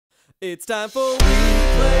It's time for replay.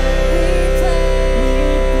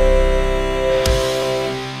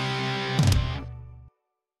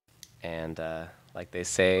 And like they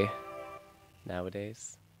say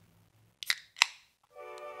nowadays,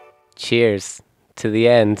 cheers to the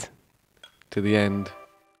end. To the end.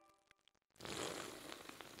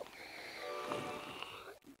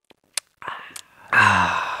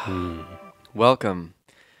 Welcome.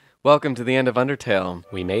 Welcome to the end of Undertale.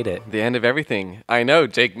 We made it. The end of everything. I know,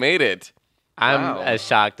 Jake made it. I'm Wow. as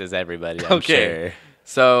shocked as everybody, I'm sure.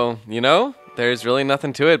 So, there's really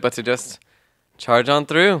nothing to it but to just charge on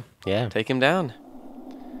through. Yeah. Take him down.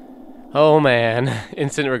 Oh, man.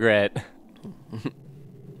 Instant regret.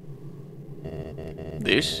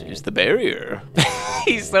 This is the barrier.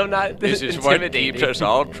 He's so not This is what intimidating. keeps us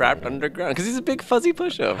all trapped underground. Because he's a big fuzzy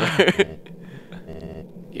pushover.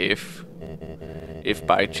 If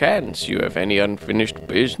by chance you have any unfinished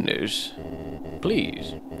business,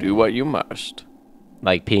 please do what you must.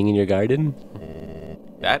 Like peeing in your garden?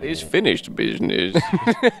 That is finished business.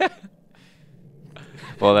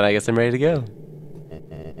 Well, then I guess I'm ready to go.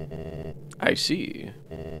 I see.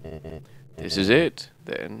 This is it,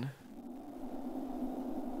 then.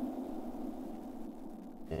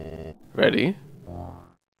 Ready?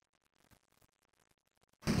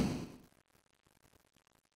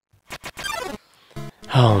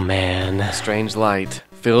 Oh, man. A strange light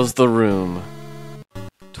fills the room.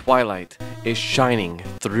 Twilight is shining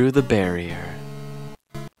through the barrier.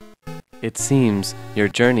 It seems your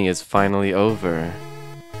journey is finally over.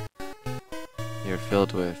 You're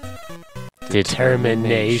filled with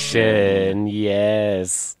Determination.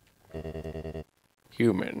 Yes.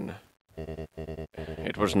 human.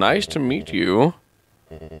 It was nice to meet you.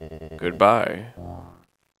 Goodbye.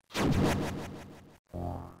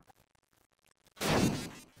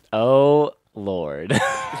 Oh, Lord.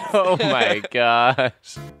 Oh, my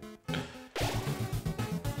gosh.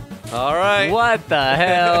 All right. What the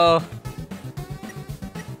hell?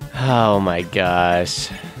 Oh, my gosh.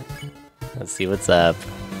 Let's see what's up.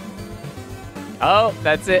 Oh,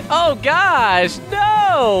 that's it. Oh, gosh.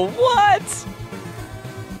 No. What?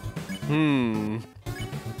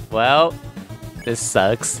 Well, this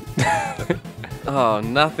sucks. Oh,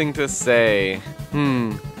 nothing to say.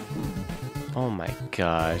 Oh my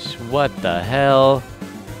gosh, what the hell?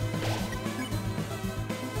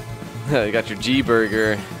 You got your G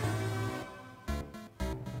burger.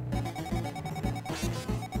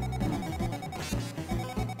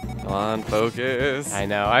 Come on, focus. I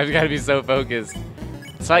know, I've got to be so focused.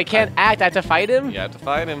 So I can't act, I have to fight him? You have to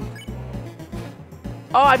fight him.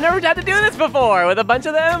 Oh, I've never had to do this before with a bunch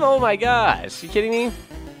of them? Oh my gosh, you kidding me?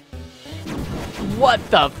 What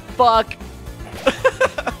the fuck?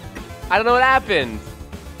 I don't know what happened.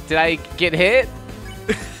 Did I get hit?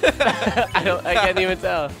 I can't even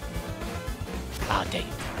tell. Oh, dang it.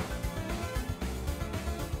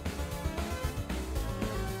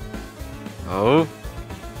 Oh.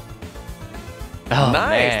 Oh, Nice,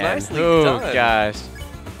 man. nicely Oh, done. gosh.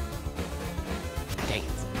 Dang it.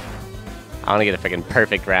 I want to get a freaking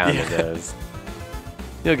perfect round of those.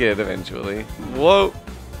 You'll get it eventually. Whoa.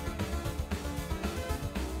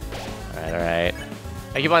 All right.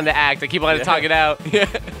 I keep wanting to act. I keep wanting to talk it out. Yeah.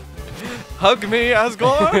 Hug me,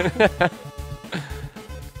 Asgore.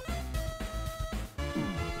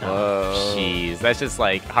 Oh, jeez. That's just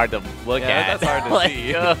like hard to look Yeah, at. that's hard to Like,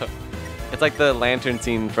 see. ugh. It's like the lantern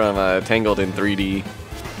scene from Tangled in 3D.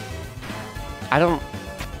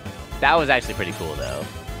 That was actually pretty cool, though.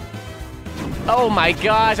 Oh my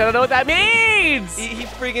gosh, I don't know what that means! He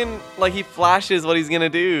freaking, he flashes what he's gonna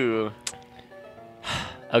do.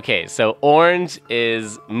 Okay, so orange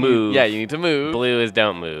is move. Yeah, you need to move. Blue is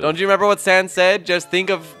don't move. Don't you remember what San said? Just think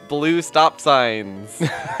of blue stop signs.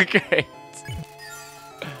 Great.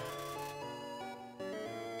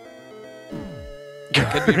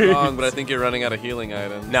 Could be wrong, but I think you're running out of healing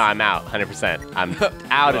items. No, I'm out, 100%. I'm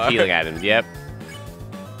out of healing items, yep.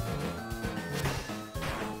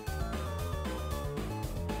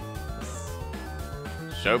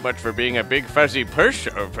 So much for being a big fuzzy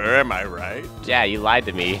pushover, am I right? Yeah, you lied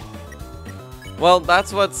to me. Well,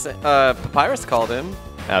 that's what Papyrus called him.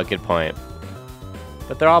 Oh, good point.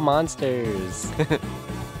 But they're all monsters.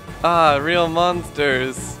 Ah, real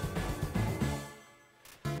monsters.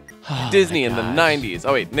 Oh, Disney my in the gosh. 90s.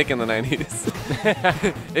 Oh wait, Nick in the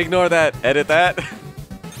 90s. Ignore that. Edit that.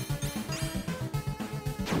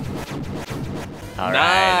 All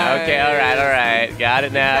right. Okay, all right. Got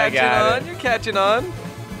it now. I got it. You're catching on.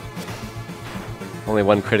 Only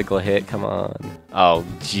one critical hit. Come on. Oh,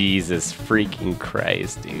 Jesus freaking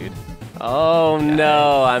Christ, dude. Oh,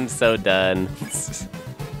 no. I'm so done.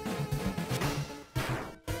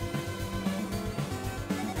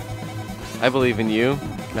 I believe in you.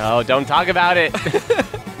 No, don't talk about it.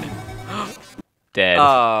 Dead.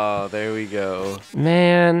 Oh, there we go.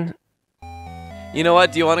 Man. You know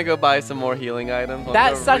what? Do you want to go buy some more healing items? Wanna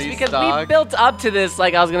That go sucks because we restock? built up to this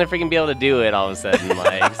like I was gonna freaking be able to do it all of a sudden.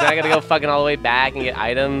 Like, so I gotta go fucking all the way back and get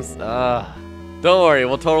items. Ugh. Don't worry,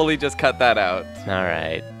 we'll totally just cut that out. All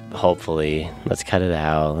right. Hopefully. Let's cut it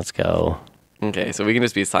out. Let's go. Okay, so we can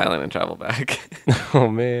just be silent and travel back. Oh,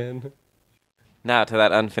 man. Now to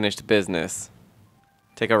that unfinished business.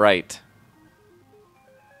 Take a right.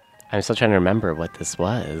 I'm still trying to remember what this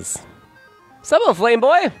was. What's up, little flame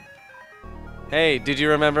boy? Hey, did you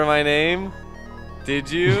remember my name? Did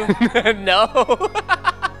you? No.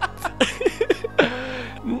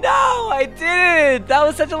 No, I didn't. That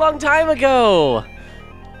was such a long time ago.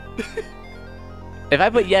 If I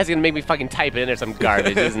put yes, it's gonna make me fucking type it in or some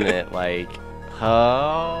garbage, isn't it? Like,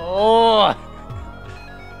 oh.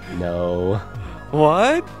 No.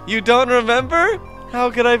 What? You don't remember? How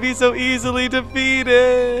could I be so easily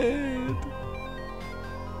defeated?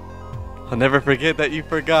 I'll never forget that you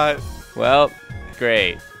forgot. Well,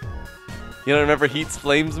 great. You don't remember Heat's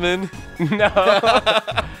Flamesman?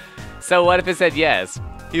 No. So what if it said yes?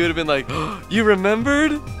 He would have been like, oh, you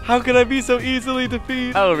remembered? How could I be so easily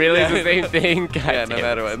defeated? Oh, really? Yeah. It's the same thing? God Yeah, no damn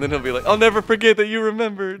matter it. what. And then he'll be like, I'll never forget that you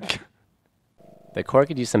remembered. The core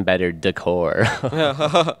could use some better decor.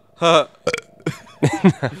 Oh.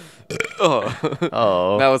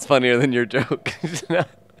 Oh. That was funnier than your joke. Yeah.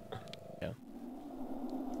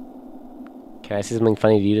 Can I say something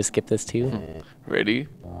funny to you to skip this too? Ready?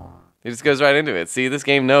 He just goes right into it. See, this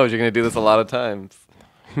game knows you're going to do this a lot of times.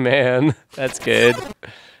 Man, that's good.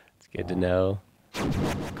 It's good to know.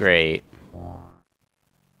 Great.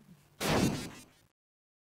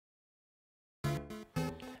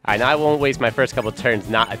 I know I won't waste my first couple turns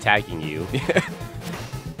not attacking you.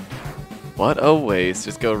 What a waste.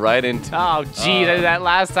 Just go right into Oh, geez, I did that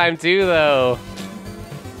last time too, though.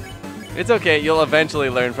 It's okay. You'll eventually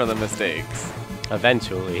learn from the mistakes.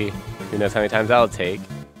 Eventually. Who knows how many times that'll take.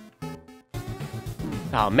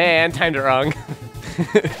 Oh, man, timed it wrong.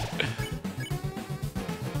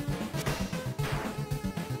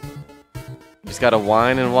 Just gotta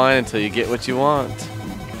whine and whine until you get what you want.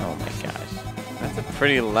 Oh, my gosh. That's a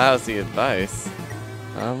pretty lousy advice.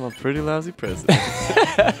 I'm a pretty lousy president.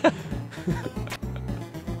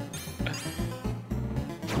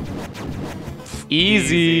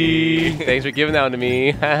 Easy. Thanks for giving that one to me.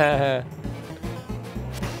 I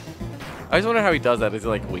just wonder how he does that. Does he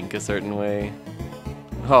like wink a certain way?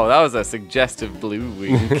 Oh, that was a suggestive blue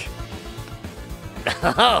wink.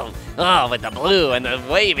 Oh, with the blue and the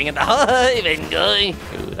waving and the waving going.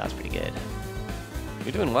 Ooh, that's pretty good.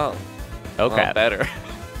 You're doing well. Oh, Well, crap. better.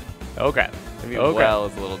 Oh, crap. Maybe Oh, crap. well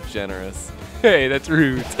is a little generous. Hey, that's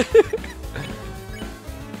rude.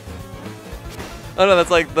 Oh no,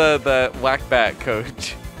 that's like the whack-back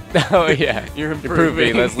coach. Oh, yeah. You're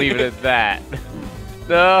Improving. Let's leave it at that.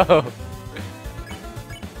 No.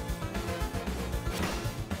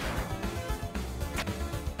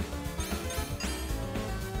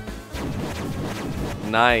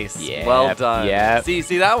 Nice. Yeah, Well done. yeah. See,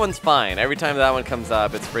 that one's fine. Every time that one comes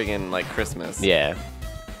up, it's friggin' like Christmas. Yeah.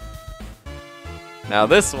 Now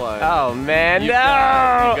this one. Oh, man, You no.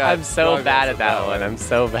 got I'm so struggles bad at with that that one. one. I'm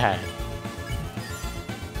so bad.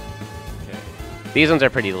 Okay. These ones are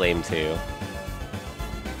pretty lame, too.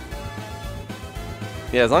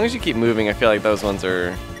 Yeah, as long as you keep moving, I feel like those ones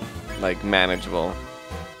are like manageable.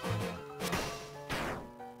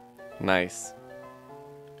 Nice.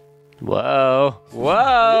 Whoa.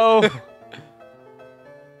 Whoa.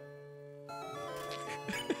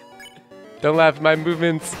 Don't laugh at my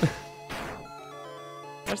movements.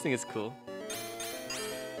 I just think it's cool.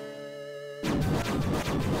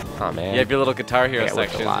 Oh, man. You have your little Guitar Hero Yeah, it worked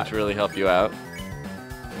a sections, lot. which really help you out.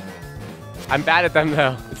 I'm bad at them,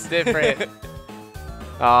 though. It's different.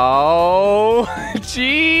 Oh,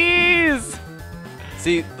 jeez.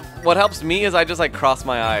 See, what helps me is I just like cross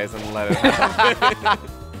my eyes and let it happen.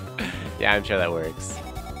 Yeah, I'm sure that works.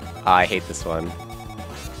 Oh, I hate this one.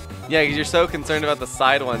 Yeah, because you're so concerned about the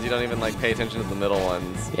side ones, you don't even like pay attention to the middle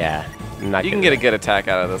ones. Yeah. I'm not You good can at get a that. good attack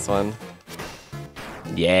out of this one.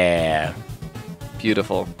 Yeah.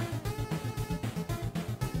 Beautiful.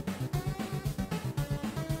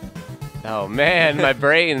 Oh, man, my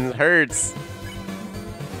brain hurts.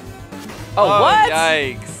 Oh, what?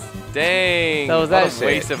 Yikes. Dang. That was what that a shit.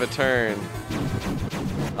 waste of a turn.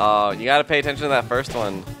 Oh, you gotta pay attention to that first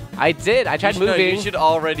one. I did. I tried You should- no, moving. you should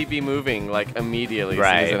already be moving, like, immediately as soon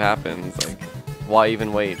Right. as it happens. Like, why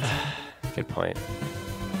even wait? Good point.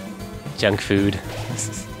 Junk food.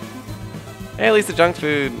 Hey, at least the junk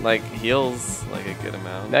food, like, heals, like, a good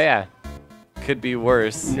amount. No, yeah. Could be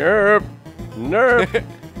worse. Nerf. Nerf.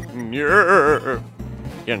 Nerf.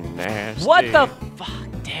 You're nasty. What the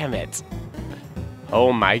fuck? Damn it.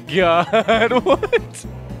 Oh my god. What?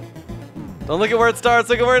 Don't look at where it starts,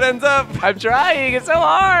 look at where it ends up. I'm trying. It's so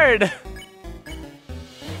hard.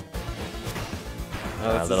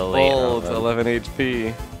 Oh, this is little late, bold. Roman. 11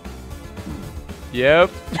 HP. Yep.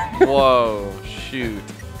 Whoa, shoot.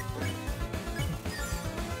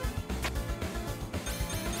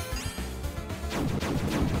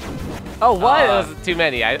 Oh, what? It was too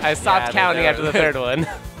many. I stopped Yeah, counting there- after the third one.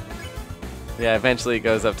 Yeah, eventually it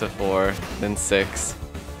goes up to 4, then 6.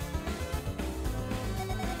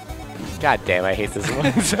 God damn, I hate this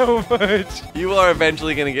one so much. You are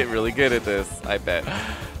eventually gonna get really good at this, I bet.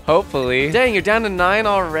 Hopefully. Dang, you're down to 9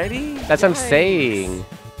 already? That's what I'm Yikes. saying.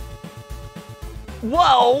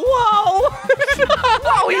 Whoa, whoa!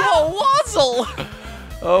 Whoa, you a wazzle!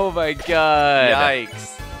 Oh my god.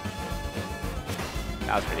 Yikes.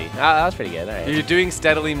 That was pretty good, alright. You're doing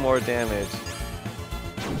steadily more damage.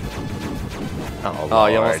 Oh, Oh,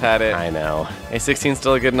 you Lord. almost had it. I know. A 16's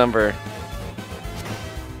still a good number.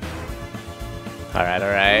 Alright,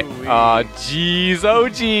 alright. Ooh-wee. Oh, jeez. Oh,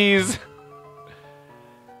 jeez.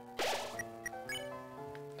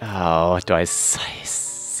 Oh, do I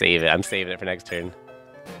save it? I'm saving it for next turn.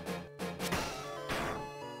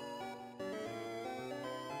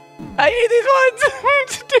 I hate these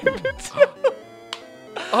ones! Damn it.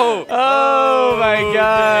 Oh! Oh my okay.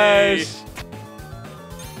 gosh.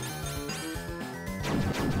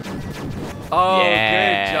 Oh,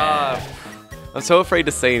 Yeah. good job. I'm so afraid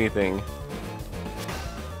to say anything.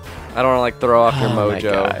 I don't want to like throw off your Oh my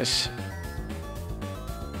mojo. gosh.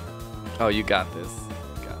 Oh, you got this.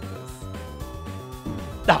 You got this.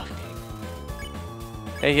 Oh,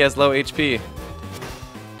 Hey, he has low HP.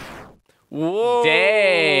 Whoa!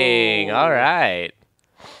 dang. All right.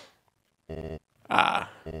 Ah.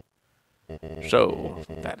 So,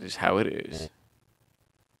 that is how it is.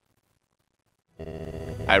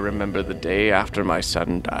 I remember the day after my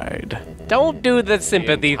son died. Don't do the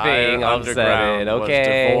sympathy The entire thing all of a underground sudden, was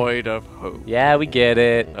okay? devoid of hope. Yeah, we get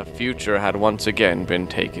it. A future had once again been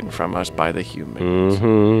taken from us by the humans.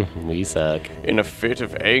 Mm-hmm. We suck. In a fit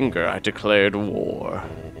of anger, I declared war.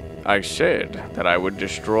 I said that I would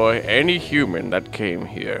destroy any human that came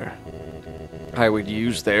here. I would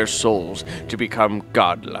use their souls to become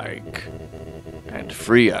godlike and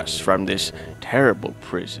free us from this terrible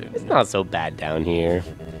prison. It's not so bad down here.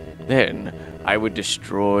 Then I would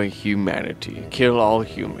destroy humanity, kill all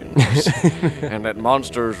humans, and let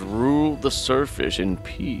monsters rule the surface in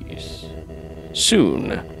peace.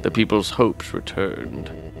 Soon, the people's hopes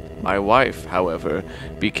returned. My wife, however,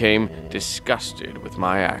 became disgusted with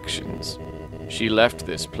my actions. She left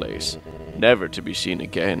this place, never to be seen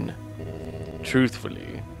again.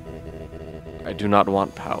 Truthfully, I do not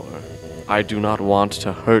want power. I do not want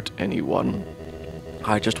to hurt anyone.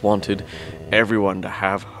 I just wanted everyone to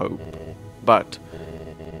have hope. But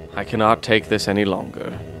I cannot take this any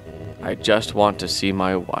longer. I just want to see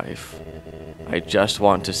my wife. I just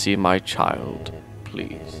want to see my child.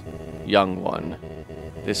 Please, young one.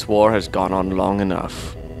 This war has gone on long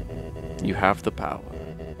enough. You have the power.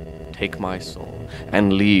 Take my soul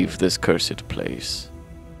and leave this cursed place.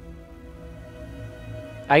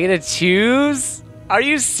 I get to choose? Are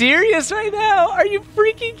you serious right now? Are you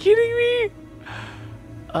freaking kidding me?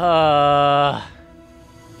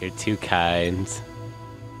 You're too kind.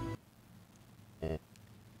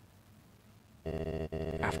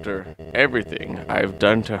 After everything I've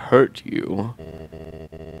done to hurt you,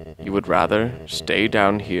 you would rather stay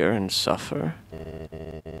down here and suffer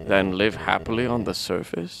than live happily on the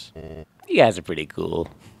surface? You guys are pretty cool.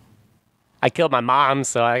 I killed my mom,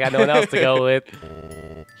 so I got no one else to go with.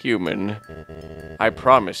 Human, I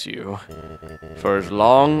promise you, for as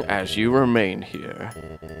long as you remain here,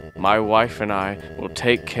 my wife and I will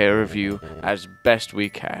take care of you as best we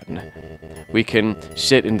can. We can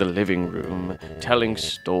sit in the living room, telling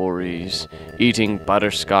stories, eating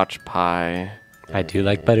butterscotch pie. I do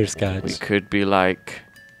like butterscotch. We could be like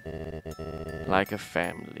a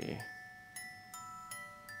family.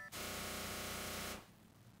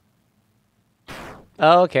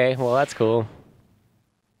 Oh, okay. Well, that's cool.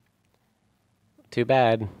 Too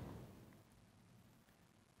bad.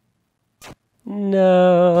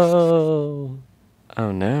 No.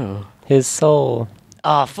 Oh no. His soul.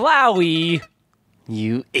 Aw, Flowey!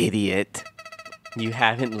 You idiot. You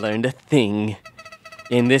haven't learned a thing.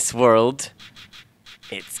 In this world,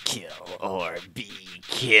 it's kill or be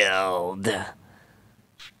killed.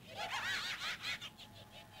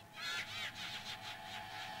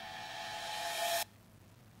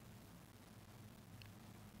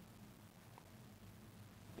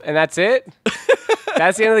 And that's it?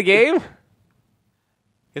 That's the end of the game?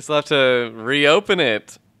 Guess we'll have to reopen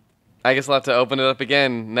it. I guess we'll have to open it up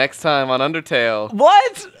again next time on Undertale.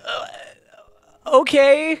 What?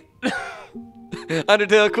 Okay.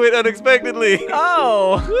 Undertale quit unexpectedly.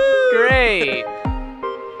 Oh, great.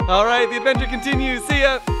 All right, the adventure continues. See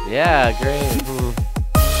ya. Yeah, great.